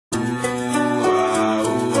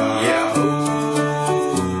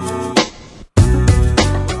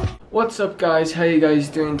What's up guys, how you guys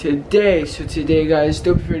doing today? So today guys,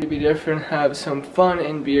 don't be afraid to be different, have some fun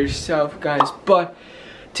and be yourself guys. But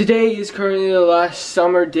today is currently the last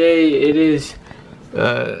summer day. It is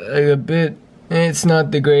it's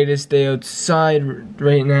not the greatest day outside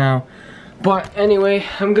right now. But anyway,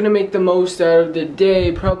 I'm gonna make the most out of the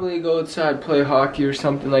day, probably go outside, play hockey or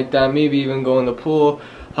something like that, maybe even go in the pool,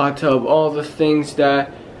 hot tub, all the things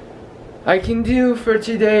that I can do for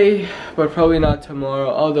today, but probably not tomorrow,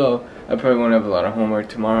 although I probably won't have a lot of homework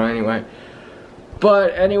tomorrow anyway.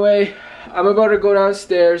 But anyway, I'm about to go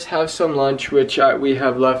downstairs, have some lunch, which we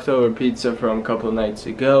have leftover pizza from a couple nights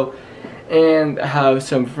ago, and have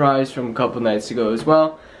some fries from a couple nights ago as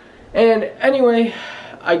well. And anyway,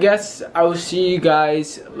 I guess I will see you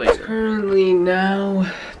guys later. It's currently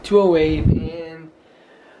now 2:08 and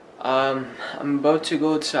I'm about to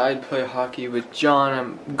go outside, play hockey with John.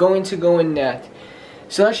 I'm going to go in net,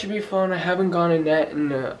 so that should be fun. I haven't gone in net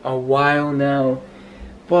in a while now.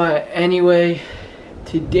 But anyway,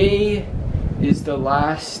 today is the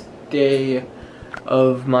last day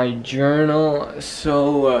of my journal.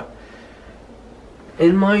 So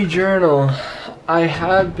in my journal, I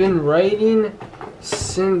have been writing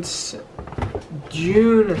since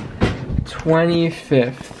June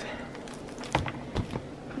 25th.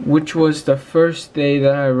 Which was the first day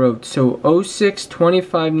that I wrote. So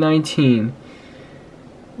 06/25/19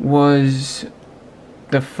 was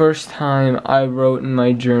the first time I wrote in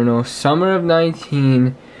my journal. Summer of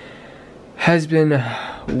 19 has been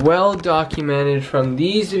well documented from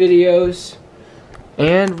these videos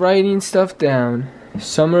and writing stuff down.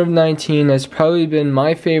 Summer of 19 has probably been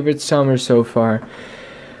my favorite summer so far,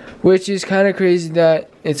 which is kind of crazy that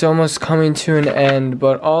it's almost coming to an end,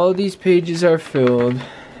 but all these pages are filled.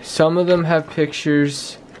 Some of them have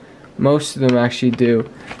pictures, most of them actually do,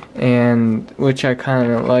 and which I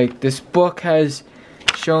kind of like. This book has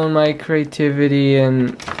shown my creativity,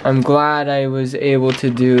 and I'm glad I was able to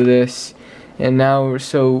do this. And now,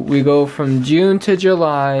 so we go from June to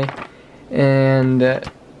July, and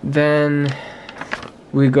then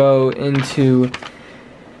we go into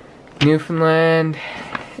Newfoundland,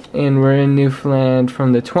 and we're in Newfoundland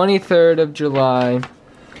from the 23rd of July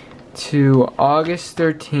to August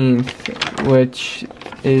 13th, which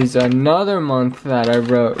is another month that I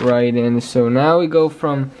wrote right in. So now we go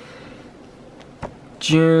from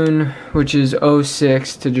June, which is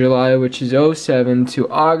 06, to July, which is 07, to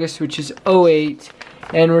August, which is 08,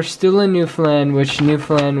 and we're still in Newfoundland, which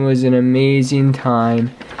Newfoundland was an amazing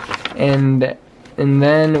time. And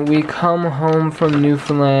then we come home from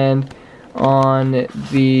Newfoundland on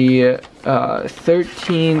the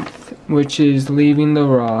 13th, which is leaving the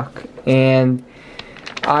rock, and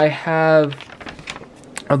I have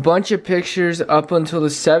a bunch of pictures up until the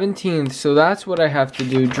 17th, so that's what I have to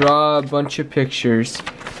do, draw a bunch of pictures.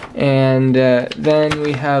 And then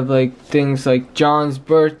we have like things like John's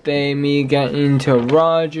birthday, me getting to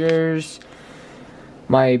Rogers,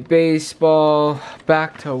 my baseball,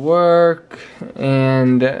 back to work,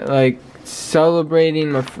 and like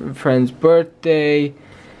celebrating my friend's birthday.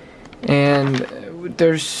 And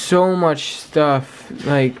there's so much stuff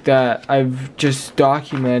like that I've just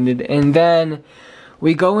documented. And then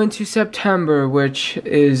we go into September, which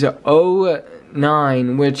is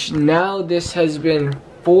 09, which now this has been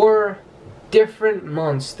 4 different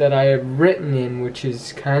months that I have written in, which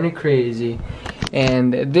is kind of crazy.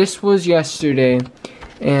 And this was yesterday,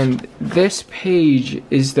 and this page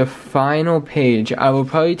is the final page. I will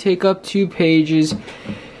probably take up 2 pages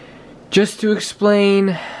just to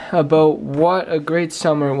explain about what a great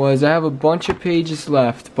summer it was. I have a bunch of pages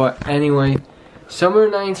left, but anyway, summer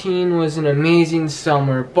 19 was an amazing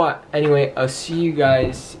summer. But anyway, I'll see you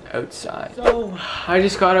guys outside. So I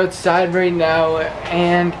just got outside right now,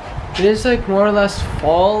 and it is like more or less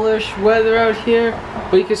fallish weather out here,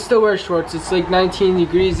 but you can still wear shorts. It's like 19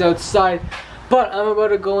 degrees outside. But I'm about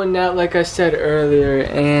to go in net, like I said earlier,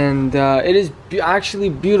 and it is actually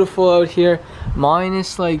beautiful out here,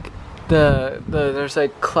 minus like there's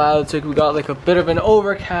like clouds. Like we got like a bit of an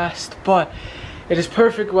overcast, but it is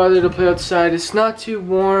perfect weather to play outside. It's not too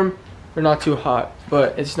warm or not too hot,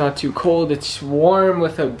 but it's not too cold. It's warm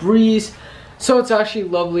with a breeze, so it's actually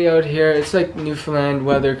lovely out here. It's like Newfoundland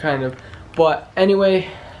weather kind of. But anyway,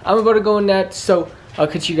 I'm about to go in net, so I'll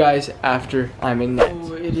catch you guys after I'm in net.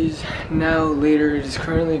 So it is now later. It is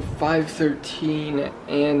currently 5:13,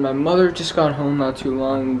 and my mother just got home not too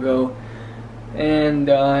long ago. And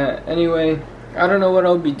anyway, I don't know what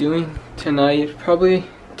I'll be doing tonight. Probably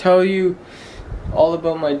tell you all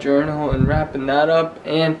about my journal and wrapping that up.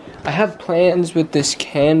 And I have plans with this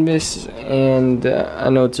canvas, and I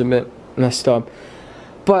know it's a bit messed up,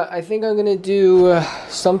 But I think I'm gonna do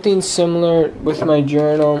something similar with my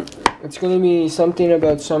journal. It's gonna be something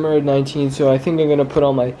about summer of 19, so I think I'm gonna put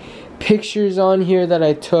all my pictures on here that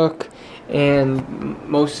I took, and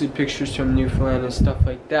mostly pictures from Newfoundland and stuff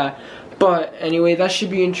like that. But anyway, that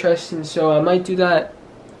should be interesting, so I might do that.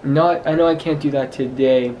 I know I can't do that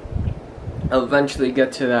today. I'll eventually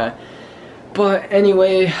get to that. But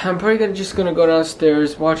anyway, I'm probably just gonna go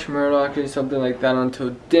downstairs, watch Murdoch or something like that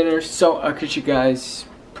until dinner. So I'll catch you guys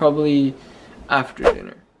probably after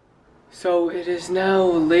dinner. So it is now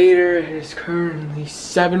later. It is currently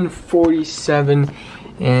 7:47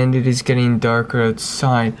 and it is getting darker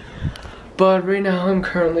outside. But right now I'm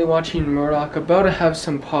currently watching Murdoch, about to have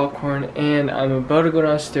some popcorn, and I'm about to go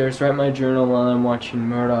downstairs, write my journal while I'm watching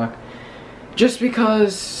Murdoch. Just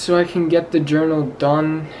because, so I can get the journal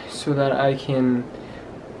done, so that I can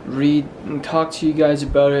read and talk to you guys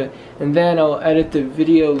about it, and then I'll edit the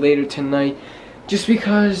video later tonight. Just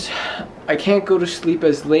because I can't go to sleep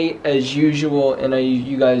as late as usual, and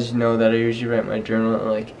you guys know that I usually write my journal at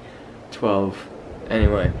like 12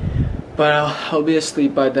 anyway. But I'll be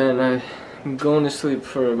asleep by then. I'm going to sleep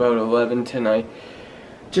for about 11 tonight.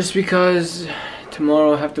 Just because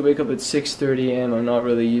tomorrow I have to wake up at 6:30 a.m. I'm not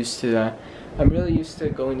really used to that. I'm really used to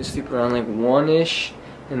going to sleep around like 1-ish,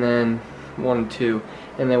 and then 1, 2,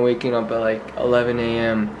 and then waking up at like 11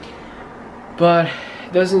 a.m. But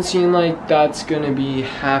it doesn't seem like that's gonna be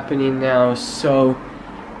happening now, so,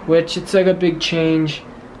 which it's like a big change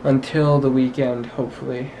until the weekend,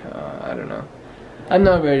 hopefully. I don't know. I'm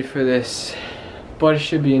not ready for this, but it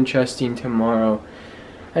should be interesting tomorrow.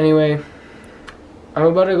 Anyway, I'm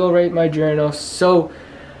about to go write my journal, so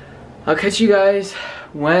I'll catch you guys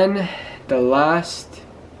when the last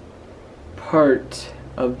part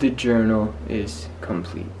of the journal is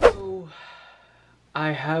complete. So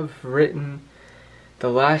I have written the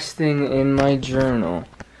last thing in my journal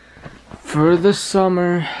for the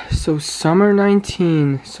summer. So summer of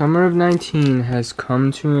 19 has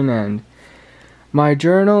come to an end. My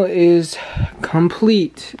journal is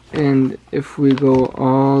complete, and if we go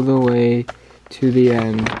all the way to the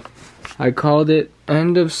end, I called it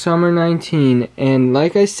End of Summer 19, and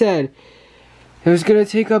like I said, it was gonna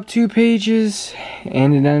take up 2 pages,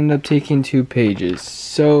 and it ended up taking 2 pages.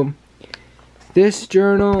 So this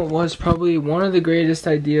journal was probably one of the greatest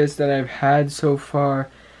ideas that I've had so far.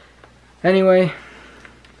 Anyway,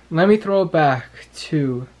 let me throw it back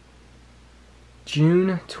to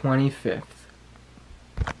June 25th.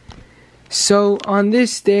 So on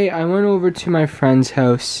this day, I went over to my friend's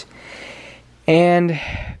house, and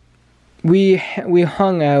we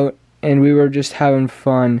hung out, and we were just having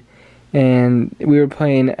fun, and we were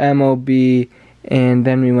playing MLB, and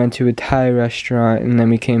then we went to a Thai restaurant, and then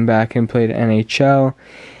we came back and played NHL,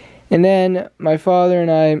 and then my father and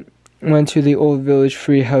I went to the Old Village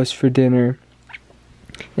Free House for dinner,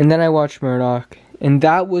 and then I watched Murdoch, and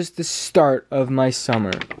that was the start of my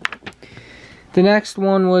summer. The next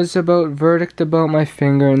one was about verdict about my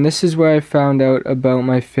finger, and this is where I found out about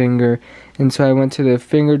my finger. And so I went to the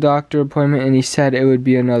finger doctor appointment, and he said it would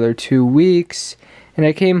be another 2 weeks. And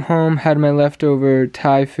I came home, had my leftover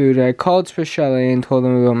Thai food, and I called Speciale and told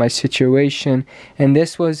them about my situation, and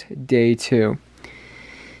this was day 2.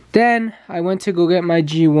 Then I went to go get my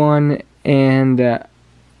G1, and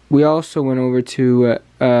we also went over to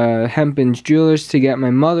Hempin's Jewelers to get my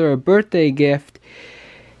mother a birthday gift.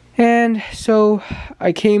 And so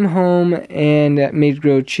I came home and made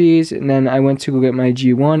grilled cheese, and then I went to go get my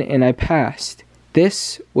G1, and I passed.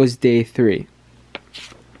 This was day 3.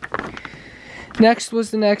 Next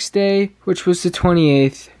was the next day, which was the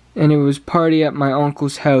 28th, and it was party at my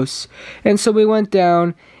uncle's house. And so we went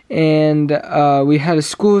down, and we had a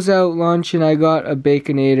schools out lunch, and I got a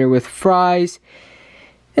Baconator with fries.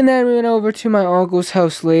 And then we went over to my uncle's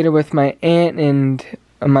house later with my aunt and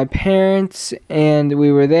my parents, and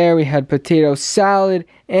we were there. We had potato salad,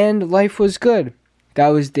 and life was good. That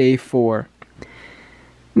was day 4.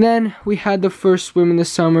 Then we had the first swim in the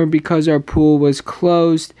summer because our pool was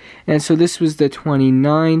closed, and so this was the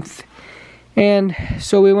 29th. And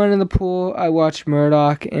so we went in the pool. I watched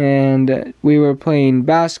Murdoch, and we were playing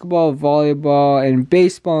basketball, volleyball, and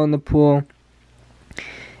baseball in the pool.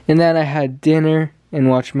 And then I had dinner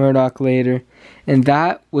and watched Murdoch later, and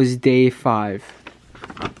that was day 5.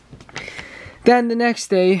 Then the next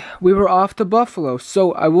day, we were off to Buffalo.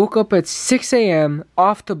 So I woke up at 6 a.m.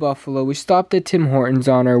 off to Buffalo. We stopped at Tim Hortons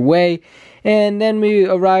on our way. And then we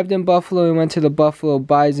arrived in Buffalo and went to the Buffalo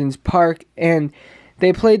Bisons Park. And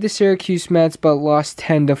they played the Syracuse Mets but lost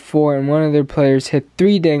 10-4. And one of their players hit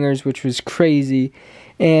 3 dingers, which was crazy.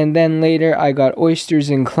 And then later, I got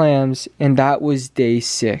oysters and clams. And that was day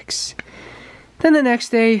 6. Then the next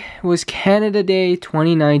day was Canada Day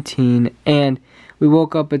 2019, and we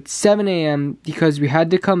woke up at 7 a.m. because we had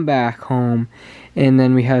to come back home, and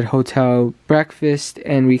then we had hotel breakfast,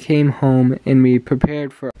 and we came home and we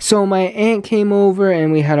prepared for. So my aunt came over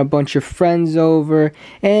and we had a bunch of friends over,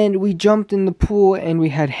 and we jumped in the pool and we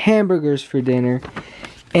had hamburgers for dinner.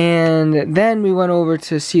 And then we went over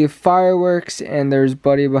to see fireworks, and there's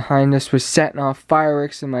buddy behind us was setting off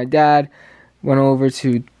fireworks, and my dad went over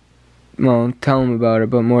to, well, tell him about it,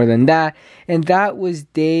 but more than that. And that was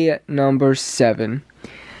day number 7.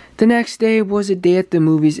 The next day was a day at the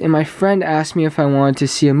movies, and my friend asked me if I wanted to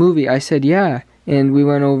see a movie. I said yeah, and we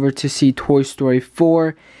went over to see Toy Story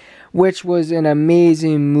 4, which was an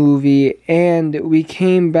amazing movie. And we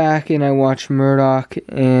came back and I watched Murdoch,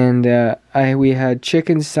 and we had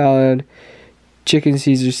chicken Caesar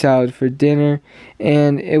salad for dinner,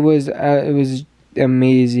 and it was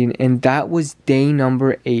amazing. And that was day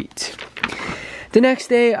number 8. The next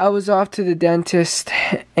day I was off to the dentist,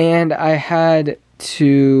 and I had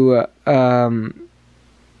to John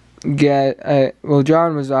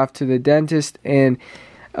was off to the dentist, and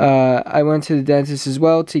I went to the dentist as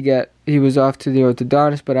well he was off to the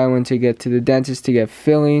orthodontist, but I went to get to the dentist to get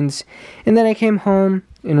fillings. And then I came home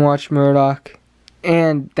and watched Murdoch,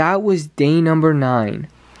 and that was day number 9.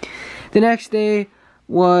 The next day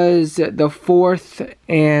was the 4th,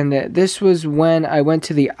 and this was when I went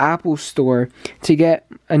to the Apple store to get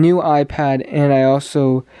a new iPad, and I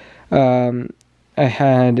also I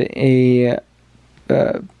had a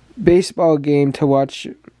baseball game to watch.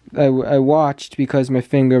 I watched because my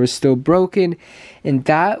finger was still broken, and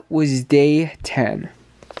that was day 10.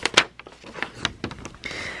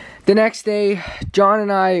 The next day, John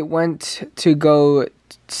and I went to go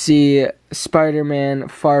see Spider-Man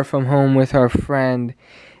Far From Home with our friend,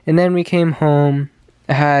 and then we came home,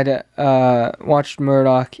 had watched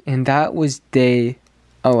Murdoch, and that was day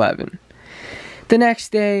 11. The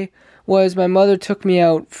next day was my mother took me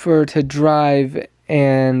out to drive,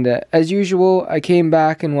 and as usual, I came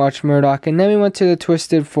back and watched Murdoch, and then we went to the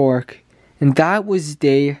Twisted Fork, and that was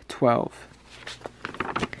day 12.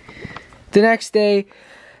 The next day,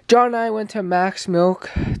 John and I went to Max Milk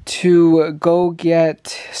to go get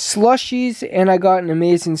slushies, and I got an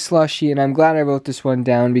amazing slushie, and I'm glad I wrote this one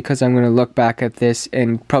down because I'm going to look back at this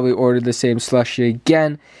and probably order the same slushie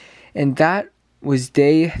again, and that was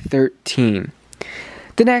day 13.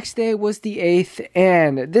 The next day was the 8th,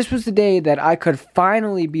 and this was the day that I could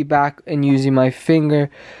finally be back and using my finger.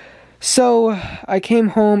 So I came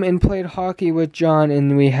home and played hockey with John,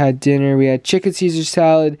 and we had dinner. We had chicken Caesar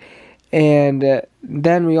salad, and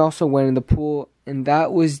then we also went in the pool, and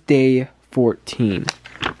that was day 14.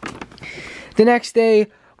 The next day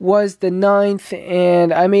was the 9th,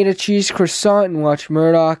 and I made a cheese croissant and watched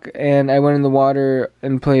Murdoch, and I went in the water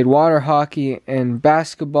and played water hockey and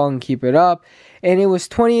basketball and keep it up. And it was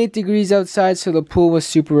 28 degrees outside, so the pool was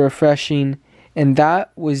super refreshing, and that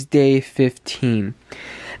was day 15.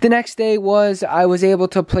 The next day was I was able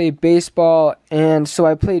to play baseball, and so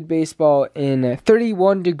I played baseball in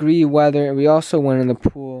 31-degree weather, and we also went in the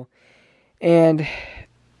pool. And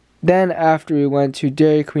then after we went to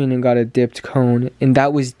Dairy Queen and got a dipped cone, and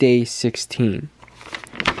that was day 16.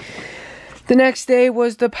 The next day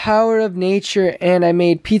was the power of nature, and I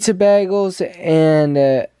made pizza bagels,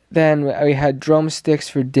 and then we had drumsticks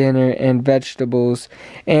for dinner and vegetables,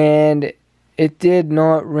 and it did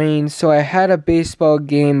not rain, so I had a baseball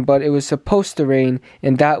game, but it was supposed to rain,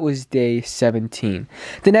 and that was day 17.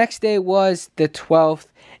 The next day was the 12th,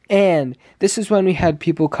 and this is when we had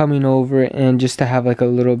people coming over and just to have like a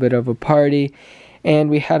little bit of a party, and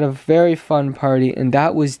we had a very fun party, and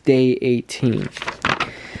that was day 18.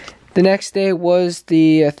 The next day was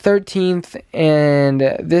the 13th, and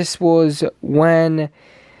this was when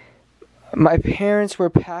my parents were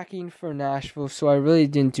packing for Nashville, so I really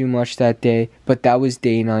didn't do much that day, but that was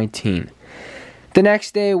day 19. The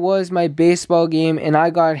next day was my baseball game, and I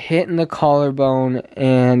got hit in the collarbone,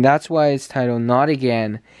 and that's why it's titled Not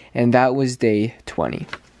Again, and that was day 20.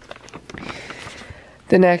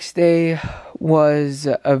 The next day was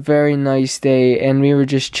a very nice day, and we were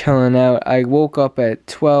just chilling out. I woke up at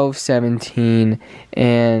 12:17,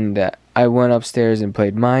 and I went upstairs and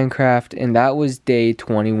played Minecraft, and that was day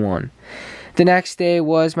 21. The next day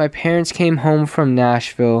was my parents came home from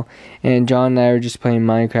Nashville, and John and I were just playing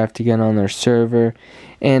Minecraft again on their server,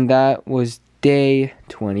 and that was day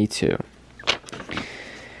 22.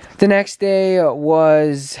 The next day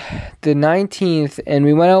was the 19th, and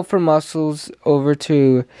we went out for mussels over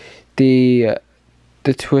to the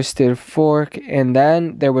Twisted Fork, and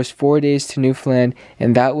then there was 4 days to Newfoundland,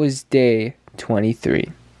 and that was day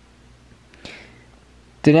 23.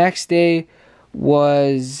 The next day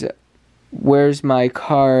was Where's My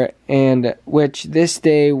Car, and which this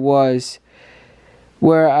day was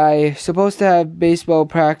where I supposed to have baseball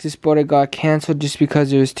practice, but it got canceled just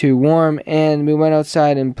because it was too warm, and we went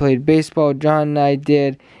outside and played baseball. John and I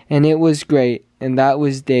did, and it was great, and that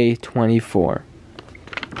was day 24.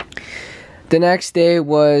 The next day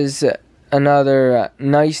was another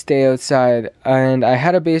nice day outside, and I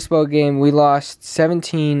had a baseball game. We lost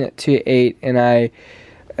 17-8,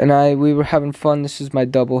 and we were having fun. This was my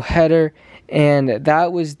double header, and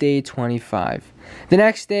that was day 25. The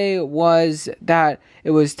next day was that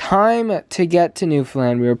it was time to get to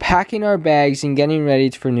Newfoundland. We were packing our bags and getting ready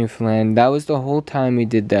for Newfoundland. That was the whole time we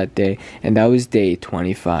did that day, and that was day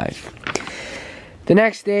 25. The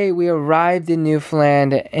next day, we arrived in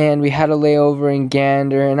Newfoundland, and we had a layover in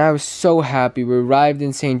Gander, and I was so happy. We arrived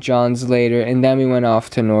in St. John's later, and then we went off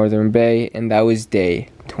to Northern Bay, and that was day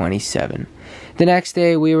 27. The next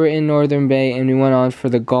day, we were in Northern Bay, and we went on for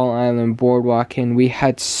the Gull Island Boardwalk, and we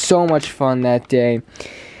had so much fun that day.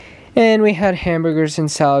 And we had hamburgers and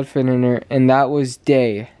salad for dinner, and that was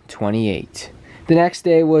day 28. The next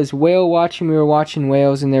day was whale watching. We were watching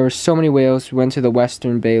whales, and there were so many whales. We went to the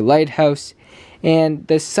Western Bay Lighthouse, and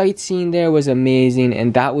the sightseeing there was amazing,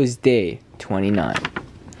 and that was day 29.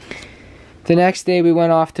 The next day, we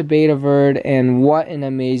went off to Beta Verde, and what an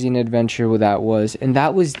amazing adventure that was, and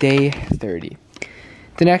that was day 30.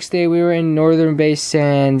 The next day, we were in Northern Bay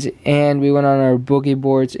Sands, and we went on our boogie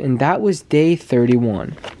boards, and that was day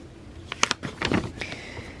 31.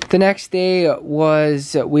 The next day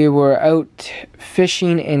was we were out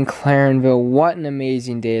fishing in Clarenville. What an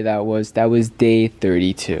amazing day that was. That was day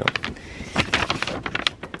 32.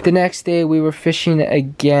 The next day we were fishing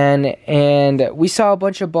again, and we saw a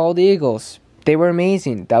bunch of bald eagles. They were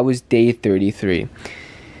amazing. That was day 33.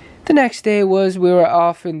 The next day was we were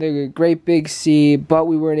off in the Great Big Sea, but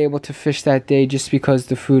we weren't able to fish that day just because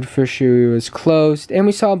the food fishery was closed. And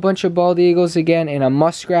we saw a bunch of bald eagles again and a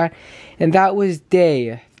muskrat, and that was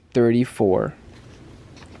day 34.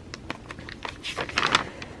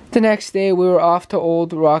 The next day we were off to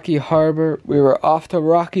Old Rocky Harbor.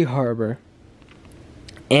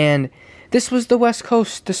 And this was the West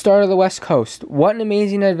Coast, the start of the West Coast. What an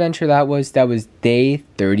amazing adventure that was. That was day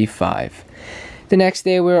 35. The next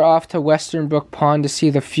day we were off to Western Brook Pond to see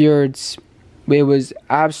the fjords. It was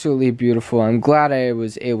absolutely beautiful. I'm glad I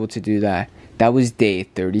was able to do that. That was day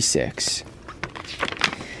 36.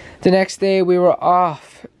 The next day we were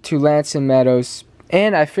off to Lanson Meadows,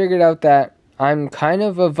 and I figured out that I'm kind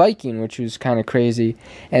of a Viking, which was kind of crazy,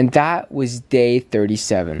 and that was day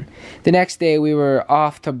 37. The next day we were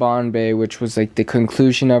off to Bond Bay, which was like the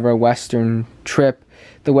conclusion of our western trip,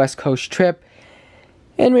 the West Coast trip,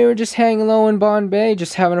 and we were just hanging low in Bond Bay,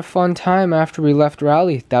 just having a fun time after we left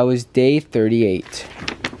Raleigh. That was day 38.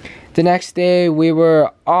 The next day we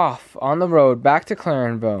were off on the road back to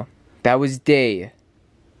Clarenville. That was day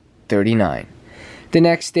 39. The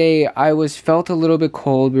next day, I felt a little bit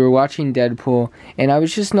cold. We were watching Deadpool, and I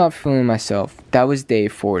was just not feeling myself. That was day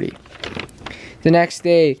 40. The next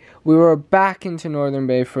day, we were back into Northern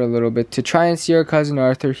Bay for a little bit to try and see our cousin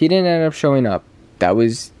Arthur. He didn't end up showing up. That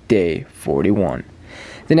was day 41.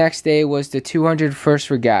 The next day was the 201st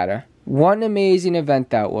Regatta. What an amazing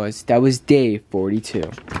event that was. That was day 42.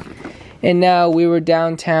 And now we were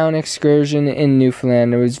downtown excursion in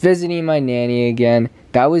Newfoundland. I was visiting my nanny again.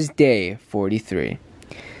 That was day 43.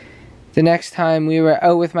 The next time we were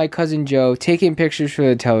out with my cousin Joe taking pictures for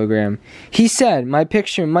the Telegram. He said my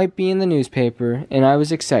picture might be in the newspaper, and I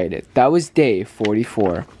was excited. That was day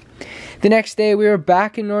 44. The next day we were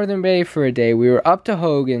back in Northern Bay for a day. We were up to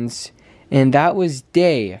Hogan's, and that was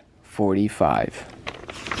day 45.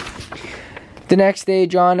 The next day,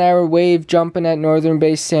 John and I were wave jumping at Northern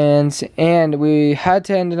Bay Sands, and we had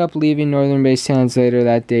to end up leaving Northern Bay Sands later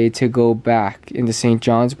that day to go back into St.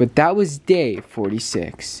 John's, but that was day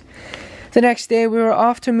 46. The next day, we were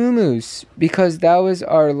off to Moo Moo's because that was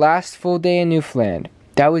our last full day in Newfoundland.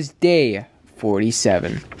 That was day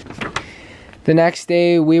 47. The next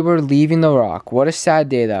day, we were leaving the Rock. What a sad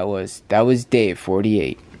day that was. That was day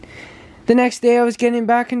 48. The next day, I was getting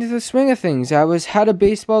back into the swing of things. I had a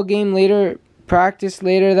baseball game later, practice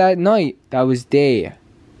later that night. That was day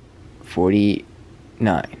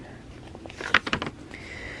 49.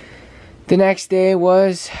 The next day I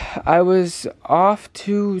was off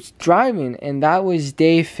to driving, and that was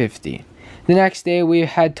day 50. The next day we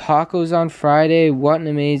had tacos on Friday. What an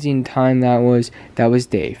amazing time that was. That was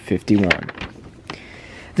day 51.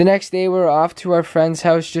 The next day we were off to our friend's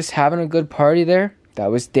house just having a good party there.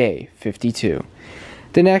 That was day 52.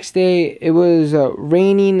 The next day, it was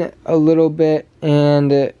raining a little bit,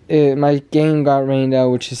 and my game got rained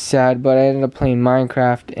out, which is sad, but I ended up playing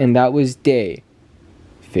Minecraft, and that was day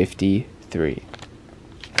 53.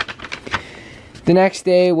 The next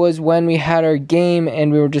day was when we had our game,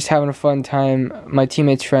 and we were just having a fun time. My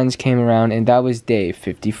teammates' friends came around, and that was day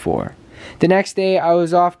 54. The next day, I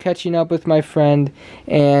was off catching up with my friend,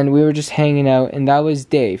 and we were just hanging out, and that was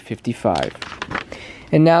day 55.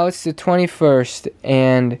 And now it's the 21st,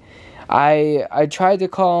 and I tried to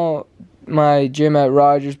call my gym at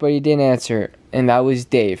Rogers, but he didn't answer, and that was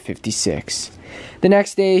day 56. The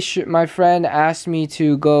next day, my friend asked me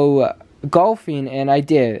to go golfing, and I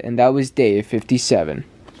did, and that was day 57.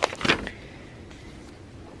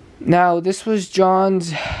 Now, this was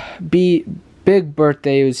John's big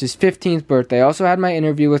birthday. It was his 15th birthday. I also had my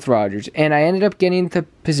interview with Rogers, and I ended up getting the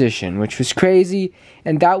position, which was crazy,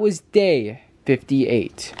 and that was day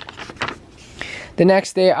 58. The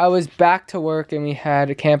next day, I was back to work, and we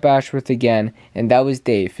had Camp Ashworth again, and that was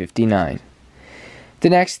day 59. The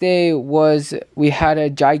next day we had a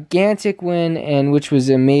gigantic win, and which was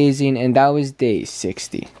amazing, and that was day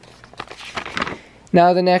 60.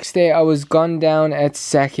 Now the next day I was gunned down at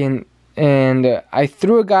second, and I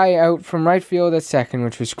threw a guy out from right field at second,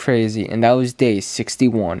 which was crazy, and that was day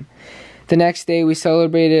 61. The next day we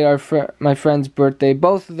celebrated my friend's birthday,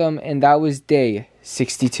 both of them, and that was day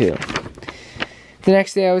 62. The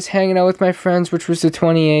next day I was hanging out with my friends, which was the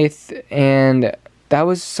 28th, and that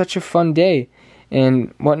was such a fun day.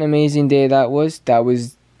 And what an amazing day that was. That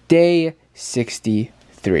was day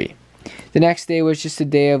 63. The next day was just a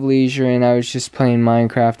day of leisure, and I was just playing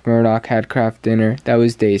Minecraft. Murdoch had craft dinner. That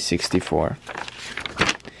was day 64.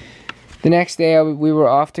 The next day we were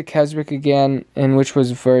off to Keswick again, and which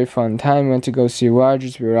was a very fun time. We went to go see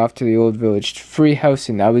Rogers. We were off to the Old Village Free House,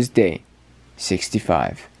 and that was day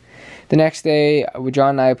 65. The next day, John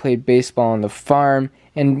and I played baseball on the farm,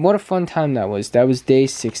 and what a fun time that was. That was day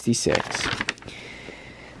 66.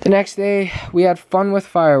 The next day, we had fun with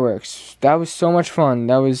fireworks. That was so much fun.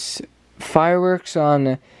 That was fireworks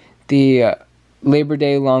on the Labor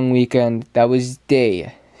Day long weekend. That was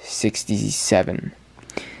day 67.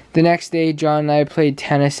 The next day, John and I played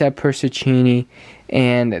tennis at Persicini,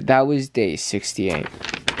 and that was day 68.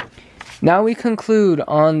 Now we conclude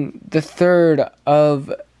on the 3rd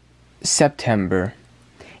of September,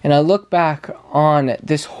 and I look back on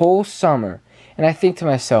this whole summer, and I think to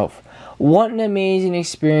myself, what an amazing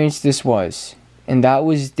experience this was. And that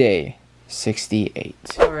was day 68.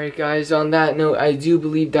 Alright guys, on that note, I do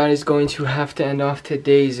believe that is going to have to end off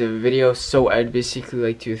today's video. So I'd basically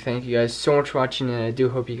like to thank you guys so much for watching, and I do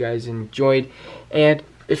hope you guys enjoyed. And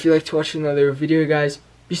if you'd like to watch another video, guys,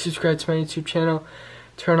 be subscribed to my YouTube channel,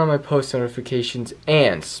 turn on my post notifications,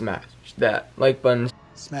 and smash that like button.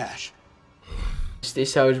 Smash. Stay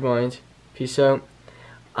savage mind. Peace out.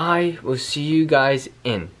 I will see you guys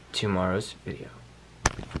in tomorrow's video.